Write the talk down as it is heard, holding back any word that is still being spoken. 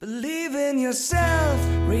Believe in yourself,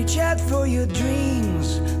 reach out for your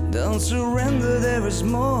dreams. Don't surrender, there is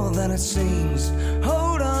more than it seems.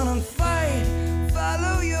 Hold on and fight,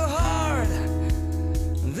 follow your heart.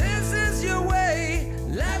 This is your way,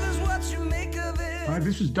 life is what you make of it. Hi,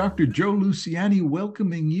 this is Dr. Joe Luciani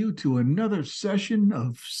welcoming you to another session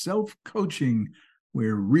of self-coaching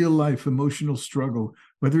where real-life emotional struggle,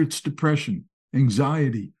 whether it's depression,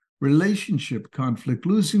 anxiety, relationship conflict,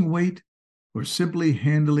 losing weight, or simply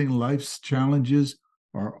handling life's challenges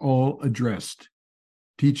are all addressed,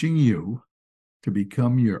 teaching you to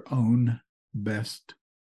become your own best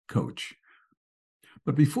coach.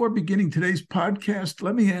 But before beginning today's podcast,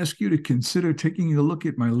 let me ask you to consider taking a look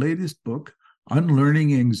at my latest book,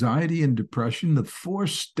 Unlearning Anxiety and Depression, the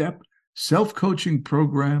 4-step self-coaching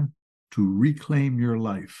program to reclaim your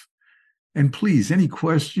life. And please, any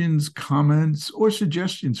questions, comments, or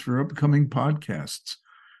suggestions for upcoming podcasts,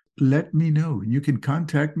 let me know. You can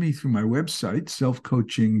contact me through my website,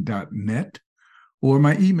 selfcoaching.net, or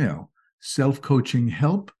my email,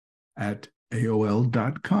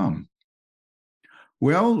 selfcoachinghelp@aol.com.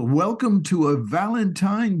 Well, welcome to a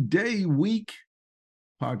Valentine Day week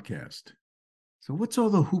podcast. So what's all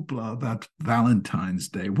the hoopla about Valentine's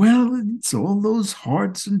Day? Well, it's all those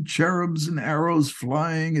hearts and cherubs and arrows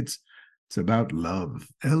flying. It's about love,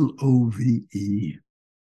 L-O-V-E.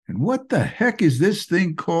 And what the heck is this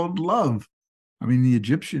thing called love? I mean, the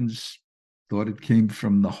Egyptians thought it came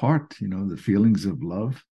from the heart, the feelings of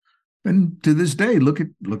love. And to this day, look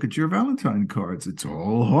at your Valentine cards. It's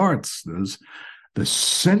all hearts. Those the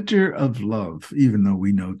center of love, even though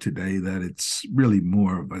we know today that it's really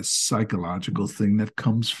more of a psychological thing that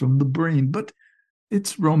comes from the brain, but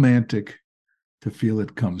it's romantic to feel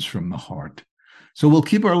it comes from the heart. So we'll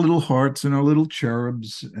keep our little hearts and our little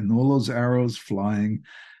cherubs and all those arrows flying.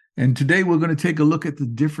 And today we're going to take a look at the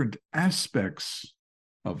different aspects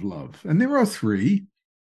of love. And there are 3: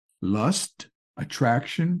 lust,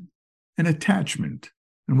 attraction, and attachment.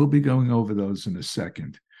 And we'll be going over those in a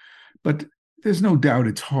second. But there's no doubt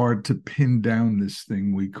it's hard to pin down this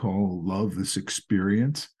thing we call love, this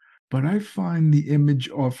experience. But I find the image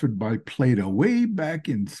offered by Plato way back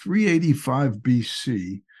in 385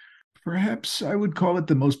 BC, perhaps I would call it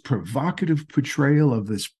the most provocative portrayal of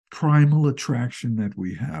this primal attraction that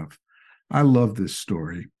we have. I love this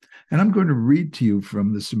story. And I'm going to read to you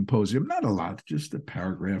from the Symposium, not a lot, just a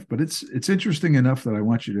paragraph, but it's interesting enough that I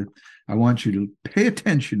want you to pay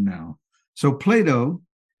attention now. So Plato,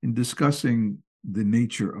 in discussing the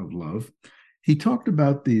nature of love, he talked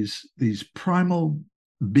about these primal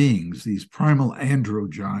beings, these primal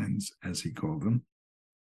androgynes, as he called them.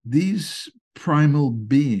 These primal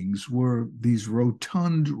beings were these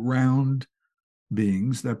rotund, round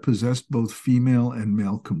beings that possessed both female and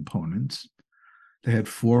male components. They had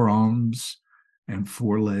 4 arms and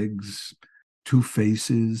 4 legs, 2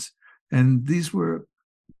 faces, and these were,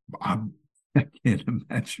 I can't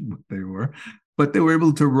imagine what they were, but they were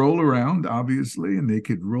able to roll around, obviously, and they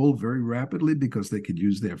could roll very rapidly because they could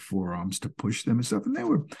use their forearms to push them and stuff, and they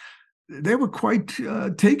were quite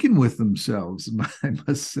taken with themselves, I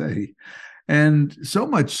must say. And so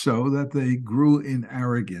much so that they grew in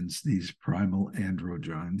arrogance, these primal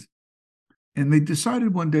androgynes. And they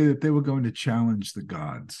decided one day that they were going to challenge the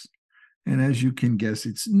gods. And as you can guess,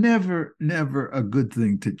 it's never, never a good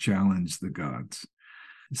thing to challenge the gods.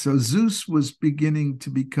 So Zeus was beginning to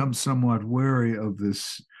become somewhat wary of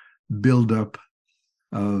this buildup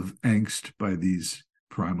of angst by these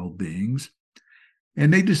primal beings.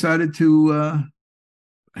 And they decided to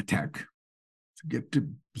attack, to get to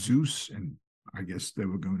Zeus, and I guess they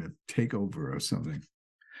were going to take over or something.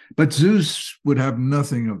 But Zeus would have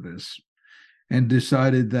nothing of this and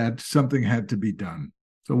decided that something had to be done.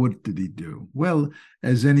 So what did he do? Well,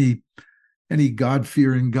 as any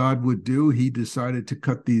God-fearing god would do, he decided to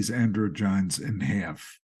cut these androgynes in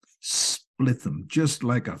half, split them just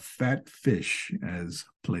like a fat fish, as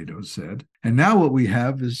Plato said. And now what we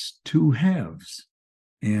have is 2 halves.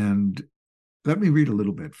 And let me read a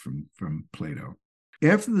little bit from Plato.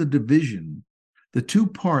 After the division, the 2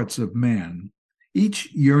 parts of man,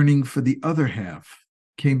 each yearning for the other half,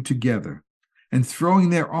 came together, and throwing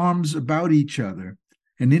their arms about each other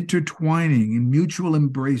and intertwining in mutual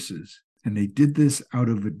embraces. And they did this out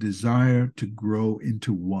of a desire to grow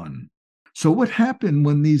into one. So what happened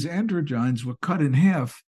when these androgynes were cut in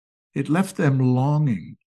half? It left them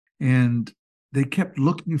longing, and they kept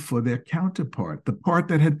looking for their counterpart, the part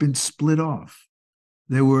that had been split off.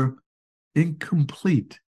 They were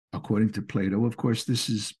incomplete, according to Plato. Of course, this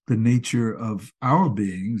is the nature of our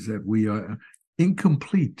beings, that we are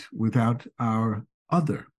incomplete without our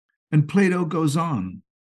other. And Plato goes on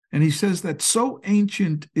And he says that so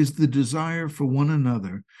ancient is the desire for one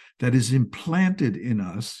another that is implanted in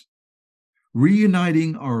us,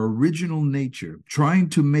 reuniting our original nature, trying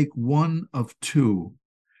to make one of two,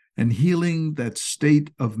 and healing that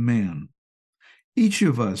state of man. Each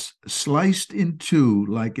of us, sliced in two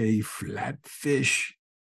like a flat fish,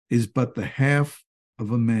 is but the half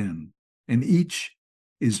of a man, and each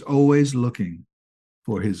is always looking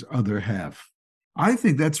for his other half. I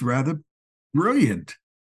think that's rather brilliant.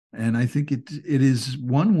 And I think it is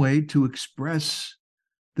one way to express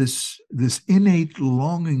this innate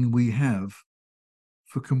longing we have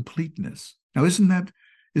for completeness. Now, isn't that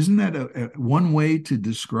one way to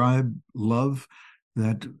describe love?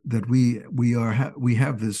 That we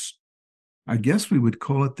have this, I guess we would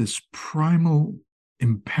call it this primal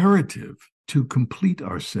imperative to complete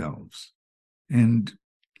ourselves. And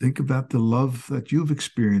think about the love that you've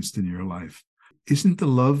experienced in your life. Isn't the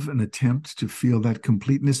love an attempt to feel that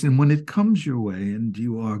completeness? And when it comes your way and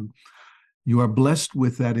you are blessed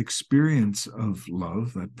with that experience of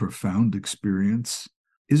love, that profound experience,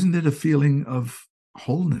 isn't it a feeling of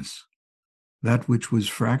wholeness? That which was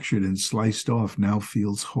fractured and sliced off now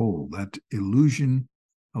feels whole, that illusion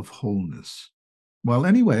of wholeness. Well,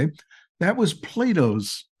 anyway, that was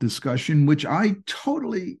Plato's discussion, which I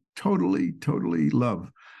totally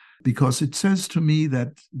love, because it says to me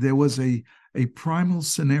that there was a primal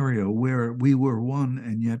scenario where we were one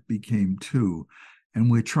and yet became two.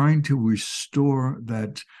 And we're trying to restore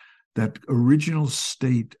that original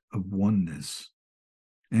state of oneness.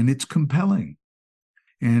 And it's compelling.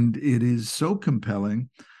 And it is so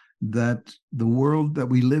compelling that the world that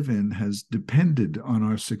we live in has depended on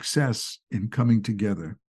our success in coming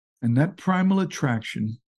together. And that primal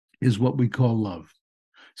attraction is what we call love.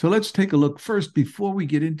 So let's take a look first, before we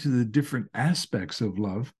get into the different aspects of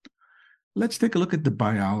love, let's take a look at the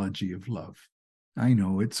biology of love. I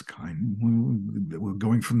know it's we're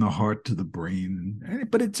going from the heart to the brain,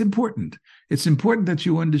 but it's important. It's important that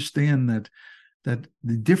you understand that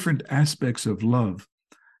the different aspects of love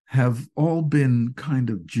have all been kind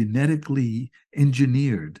of genetically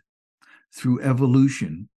engineered through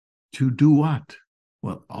evolution to do what?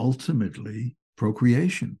 Well, ultimately,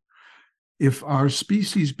 procreation. If our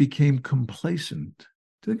species became complacent,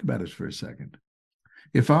 think about it for a second.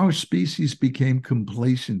 If our species became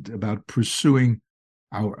complacent about pursuing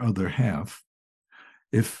our other half,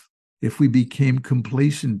 if we became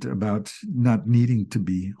complacent about not needing to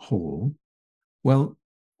be whole, well,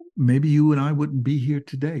 maybe you and I wouldn't be here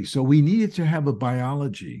today. So we needed to have a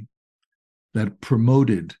biology that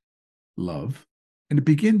promoted love, and it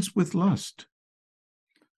begins with lust.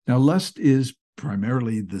 Now, lust is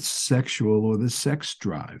primarily the sexual or the sex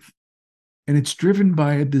drive, and it's driven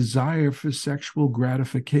by a desire for sexual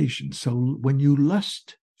gratification. So when you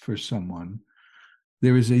lust for someone,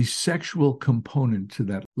 there is a sexual component to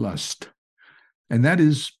that lust, and that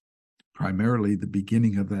is primarily the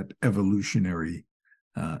beginning of that evolutionary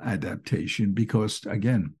adaptation, because,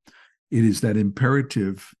 again, it is that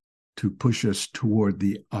imperative to push us toward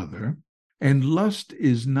the other. And lust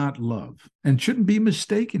is not love and shouldn't be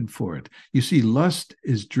mistaken for it. You see, lust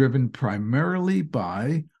is driven primarily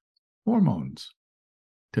by hormones,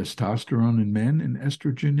 testosterone in men and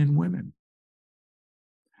estrogen in women,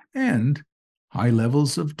 and high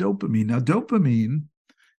levels of dopamine. Now, dopamine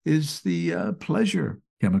is the pleasure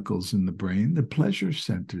chemicals in the brain. The pleasure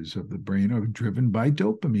centers of the brain are driven by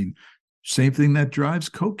dopamine. Same thing that drives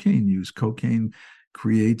cocaine use. Cocaine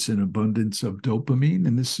creates an abundance of dopamine,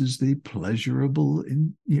 and this is the pleasurable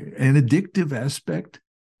and addictive aspect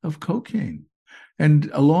of cocaine. And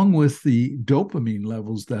along with the dopamine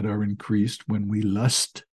levels that are increased when we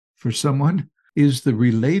lust for someone is the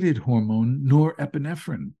related hormone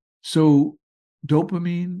norepinephrine. So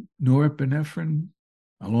dopamine, norepinephrine,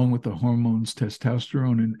 along with the hormones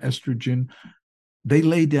testosterone and estrogen, they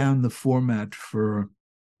lay down the format for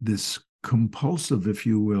this compulsive, if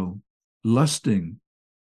you will, lusting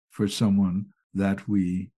for someone that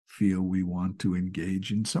we feel we want to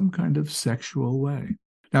engage in some kind of sexual way.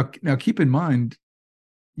 Now keep in mind,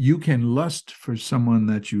 you can lust for someone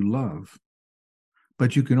that you love,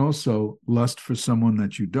 but you can also lust for someone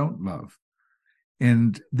that you don't love.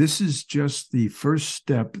 And this is just the first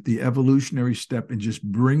step, the evolutionary step in just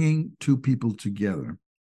bringing two people together.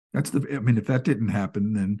 If that didn't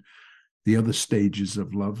happen, then the other stages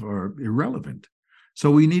of love are irrelevant. So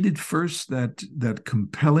we needed first that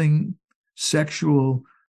compelling sexual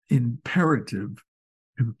imperative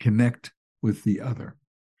to connect with the other.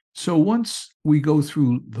 So once we go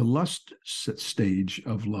through the lust stage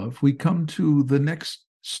of love, we come to the next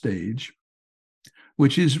stage,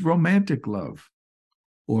 which is romantic love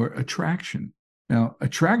or attraction. Now,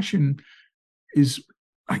 attraction is,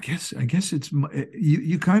 I guess it's,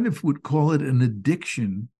 you kind of would call it an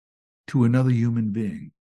addiction to another human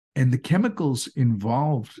being. And the chemicals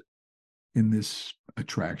involved in this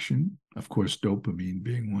attraction, of course, dopamine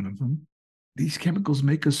being one of them, these chemicals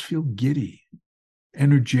make us feel giddy,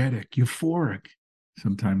 energetic, euphoric.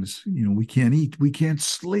 Sometimes, we can't eat, we can't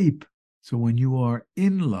sleep. So when you are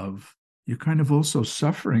in love, you're kind of also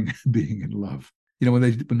suffering being in love.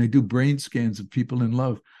 When they do brain scans of people in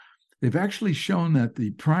love, they've actually shown that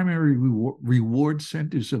the primary reward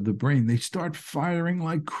centers of the brain, they start firing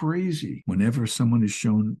like crazy whenever someone is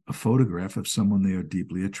shown a photograph of someone they are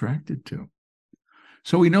deeply attracted to.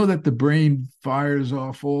 So we know that the brain fires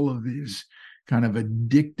off all of these kind of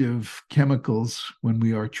addictive chemicals when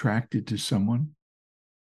we are attracted to someone.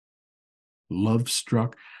 Love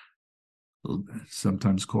struck,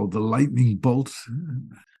 sometimes called the lightning bolt.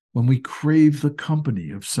 When we crave the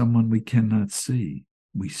company of someone we cannot see,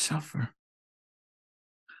 we suffer.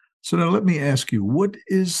 So now let me ask you, what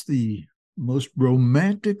is the most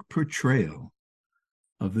romantic portrayal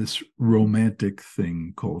of this romantic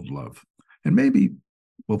thing called love? And maybe,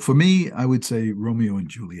 well, for me, I would say Romeo and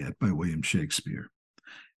Juliet by William Shakespeare.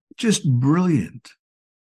 Just brilliant.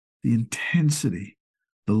 The intensity,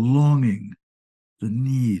 the longing, the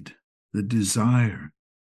need, the desire.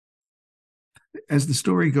 As the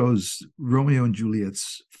story goes, Romeo and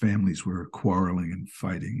Juliet's families were quarreling and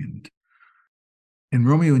fighting, and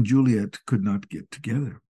Romeo and Juliet could not get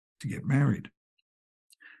together to get married.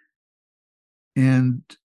 And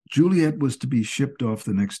Juliet was to be shipped off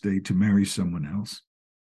the next day to marry someone else.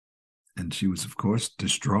 And she was, of course,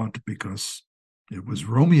 distraught because it was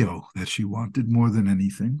Romeo that she wanted more than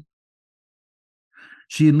anything.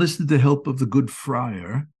 She enlisted the help of the good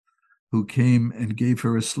friar, who came and gave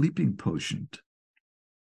her a sleeping potion,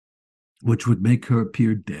 which would make her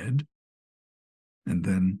appear dead and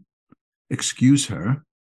then excuse her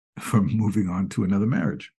from moving on to another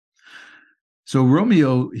marriage. So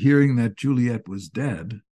Romeo, hearing that Juliet was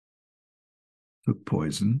dead, took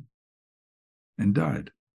poison and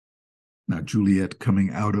died. Now, Juliet,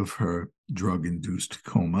 coming out of her drug-induced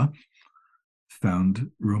coma,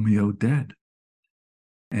 found Romeo dead.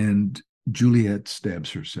 And Juliet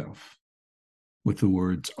stabs herself with the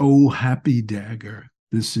words, "Oh, happy dagger,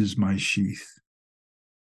 this is my sheath."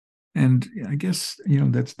 And I guess,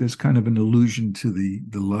 there's kind of an allusion to the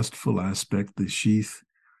lustful aspect, the sheath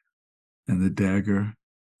and the dagger.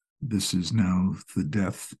 This is now the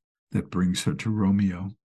death that brings her to Romeo.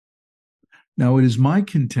 Now, it is my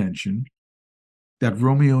contention that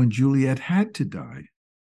Romeo and Juliet had to die.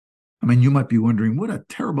 I mean, you might be wondering, what a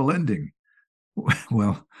terrible ending.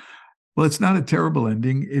 Well, it's not a terrible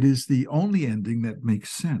ending. It is the only ending that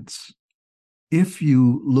makes sense. If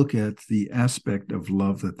you look at the aspect of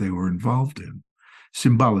love that they were involved in,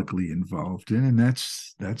 symbolically involved in, and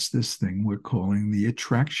that's this thing we're calling the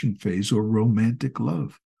attraction phase or romantic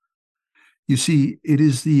love. You see, it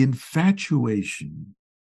is the infatuation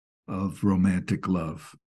of romantic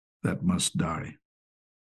love that must die.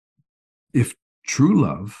 If true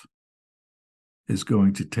love is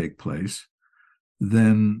going to take place,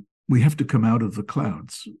 then we have to come out of the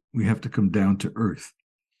clouds. We have to come down to earth.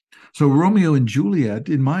 So Romeo and Juliet,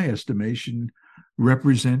 in my estimation,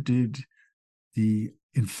 represented the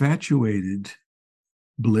infatuated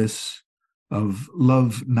bliss of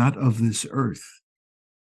love, not of this earth,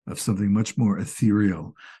 of something much more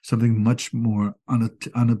ethereal, something much more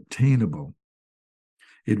unobtainable.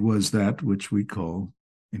 It was that which we call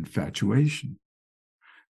infatuation.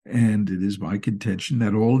 And it is my contention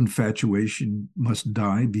that all infatuation must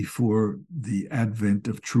die before the advent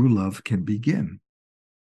of true love can begin.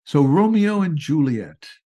 So Romeo and Juliet,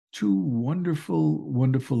 two wonderful,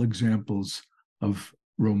 wonderful examples of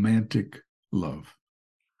romantic love.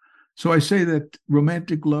 So I say that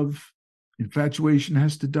romantic love, infatuation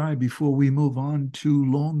has to die before we move on to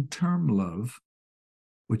long-term love,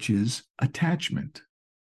 which is attachment.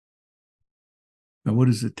 Now, what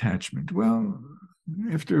is attachment? Well,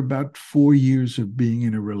 after about 4 years of being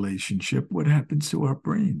in a relationship, what happens to our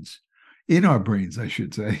brains? In our brains, I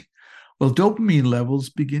should say. Well, dopamine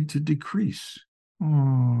levels begin to decrease.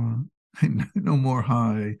 Oh, no more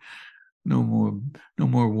high, no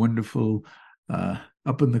more wonderful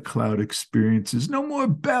up in the cloud experiences, no more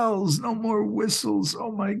bells, no more whistles.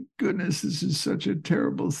 Oh my goodness, this is such a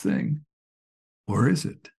terrible thing. Or is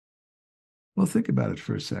it? Well, think about it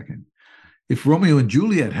for a second. If Romeo and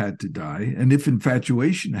Juliet had to die, and if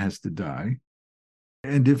infatuation has to die,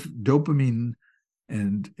 and if dopamine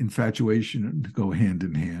and infatuation go hand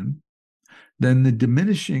in hand, then the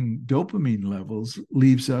diminishing dopamine levels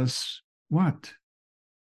leaves us what?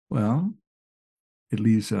 Well, it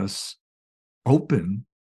leaves us open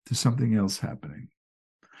to something else happening.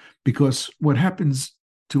 Because what happens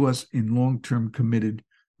to us in long-term committed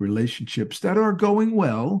relationships that are going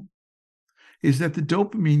well is that the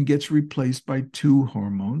dopamine gets replaced by two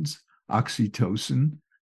hormones, oxytocin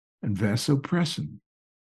and vasopressin.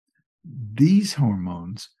 These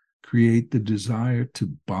hormones create the desire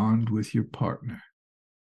to bond with your partner.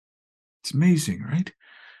 It's amazing, right?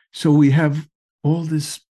 So we have all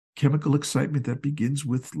this chemical excitement that begins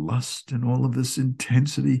with lust and all of this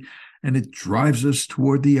intensity, and it drives us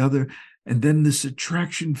toward the other. And then this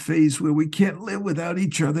attraction phase where we can't live without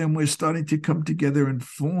each other, and we're starting to come together and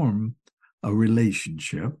form a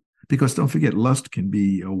relationship. Because don't forget, lust can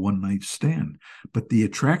be a one-night stand. But the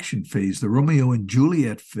attraction phase, the Romeo and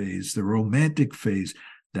Juliet phase, the romantic phase,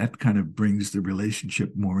 that kind of brings the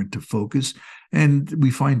relationship more into focus. And we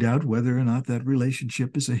find out whether or not that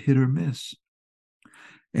relationship is a hit or miss.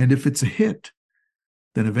 And if it's a hit,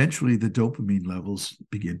 then eventually the dopamine levels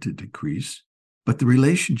begin to decrease. But the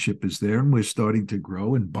relationship is there, and we're starting to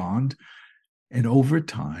grow and bond. And over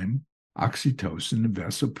time, oxytocin and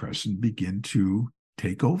vasopressin begin to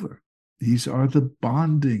take over. These are the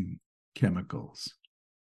bonding chemicals.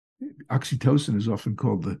 Oxytocin is often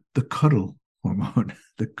called the cuddle hormone,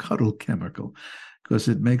 the cuddle chemical, because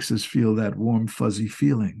it makes us feel that warm, fuzzy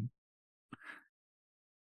feeling.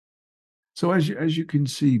 So as you can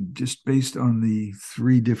see, just based on the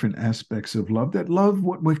three different aspects of love, that love,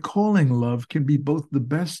 what we're calling love, can be both the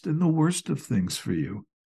best and the worst of things for you.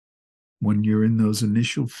 When you're in those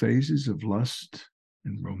initial phases of lust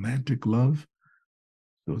and romantic love,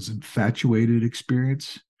 those infatuated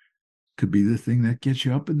experience could be the thing that gets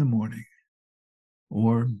you up in the morning.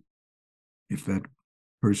 Or if that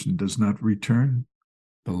person does not return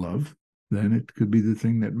the love, then it could be the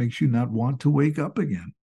thing that makes you not want to wake up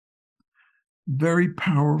again. Very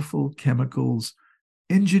powerful chemicals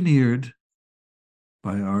engineered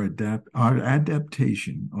by our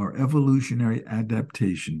adaptation, our evolutionary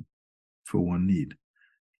adaptation for one need,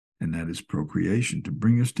 and that is procreation, to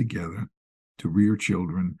bring us together, to rear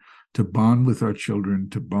children, to bond with our children,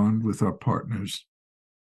 to bond with our partners.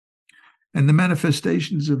 And the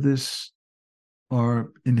manifestations of this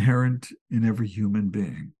are inherent in every human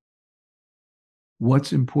being.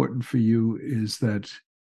 What's important for you is that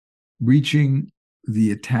reaching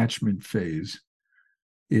the attachment phase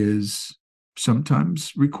is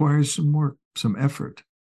sometimes requires some work, some effort.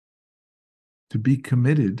 To be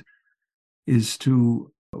committed is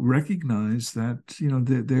to recognize that,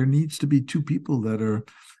 there needs to be two people that are,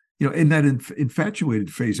 in that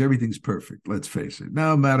infatuated phase, everything's perfect. Let's face it.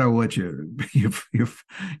 No matter what your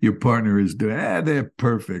partner is doing, they're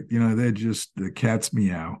perfect. They're just the cat's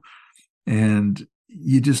meow. And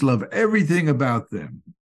you just love everything about them.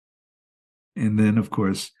 And then, of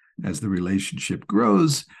course, as the relationship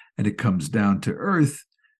grows and it comes down to earth,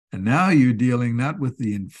 and now you're dealing not with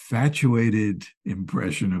the infatuated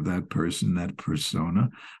impression of that person, that persona,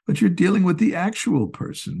 but you're dealing with the actual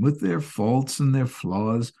person, with their faults and their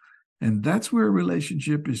flaws. And that's where a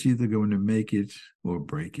relationship is either going to make it or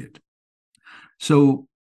break it. So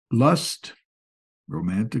lust,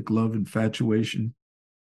 romantic love, infatuation,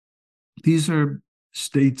 these are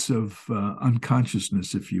states of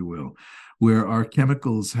unconsciousness, if you will, where our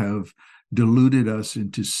chemicals have deluded us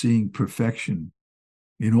into seeing perfection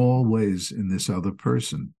in all ways in this other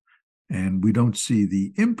person. And we don't see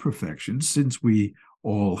the imperfections, since we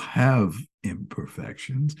all have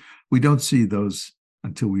imperfections. We don't see those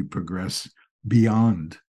until we progress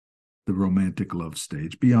beyond the romantic love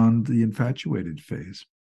stage, beyond the infatuated phase.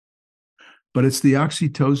 But it's the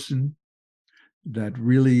oxytocin that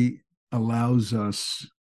really allows us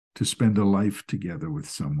to spend a life together with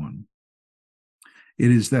someone. It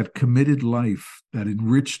is that committed life, that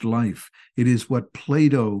enriched life. It is what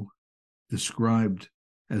Plato described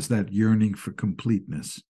as that yearning for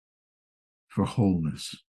completeness, for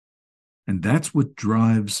wholeness. And that's what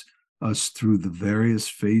drives us through the various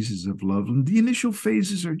phases of love. And the initial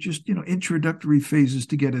phases are just, introductory phases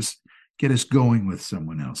to get us going with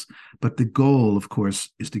someone else. But the goal, of course,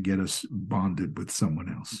 is to get us bonded with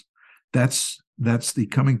someone else. That's the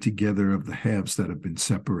coming together of the halves that have been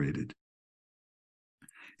separated.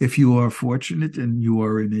 If you are fortunate and you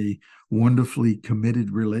are in a wonderfully committed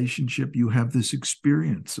relationship, you have this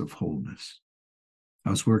experience of wholeness. I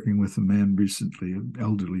was working with a man recently, an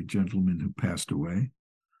elderly gentleman who passed away,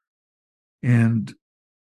 and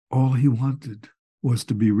all he wanted was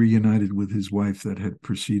to be reunited with his wife that had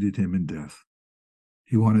preceded him in death.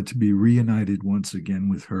 He wanted to be reunited once again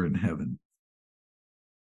with her in heaven.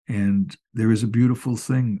 And there is a beautiful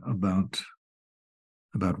thing about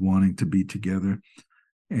wanting to be together.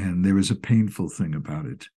 and there is a painful thing about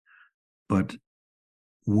it. But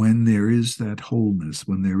when there is that wholeness,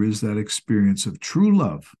 when there is that experience of true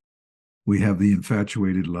love, we have the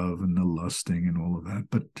infatuated love and the lusting and all of that.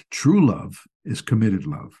 But true love is committed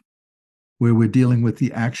love, where we're dealing with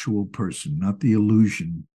the actual person, not the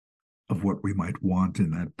illusion of what we might want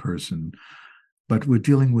in that person, but we're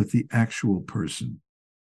dealing with the actual person.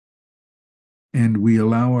 And we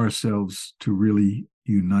allow ourselves to really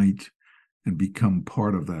unite and become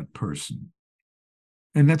part of that person.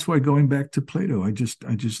 And that's why, going back to Plato, I just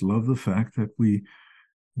love the fact that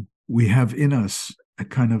we have in us a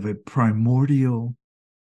kind of a primordial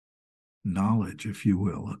knowledge, if you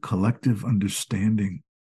will, a collective understanding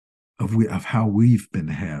of how we've been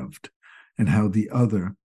halved and how the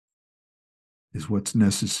other is what's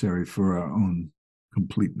necessary for our own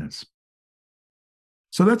completeness.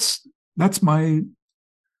 So that's my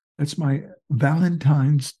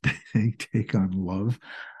Valentine's Day take on love,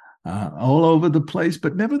 all over the place.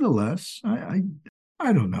 But nevertheless, I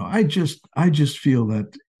don't know. I just feel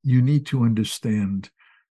that you need to understand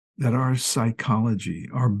that our psychology,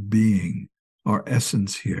 our being, our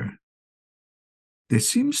essence here, there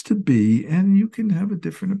seems to be, and you can have a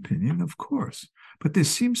different opinion, of course, but there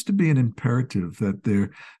seems to be an imperative that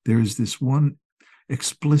there is this one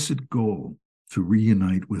explicit goal to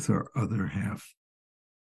reunite with our other half.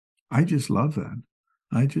 I just love that.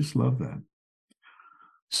 I just love that.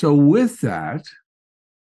 So with that,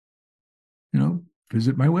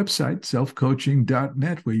 visit my website,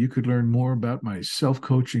 selfcoaching.net, where you could learn more about my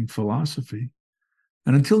self-coaching philosophy.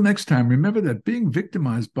 And until next time, remember that being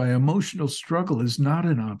victimized by emotional struggle is not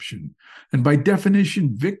an option. And by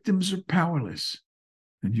definition, victims are powerless,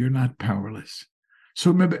 and you're not powerless. So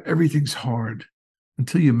remember, everything's hard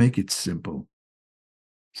until you make it simple.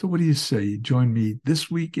 So what do you say? Join me this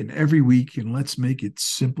week and every week, and let's make it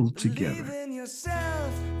simple together. Believe in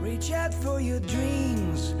yourself, reach out for your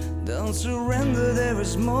dreams. Don't surrender, there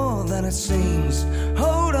is more than it seems.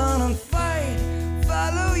 Hold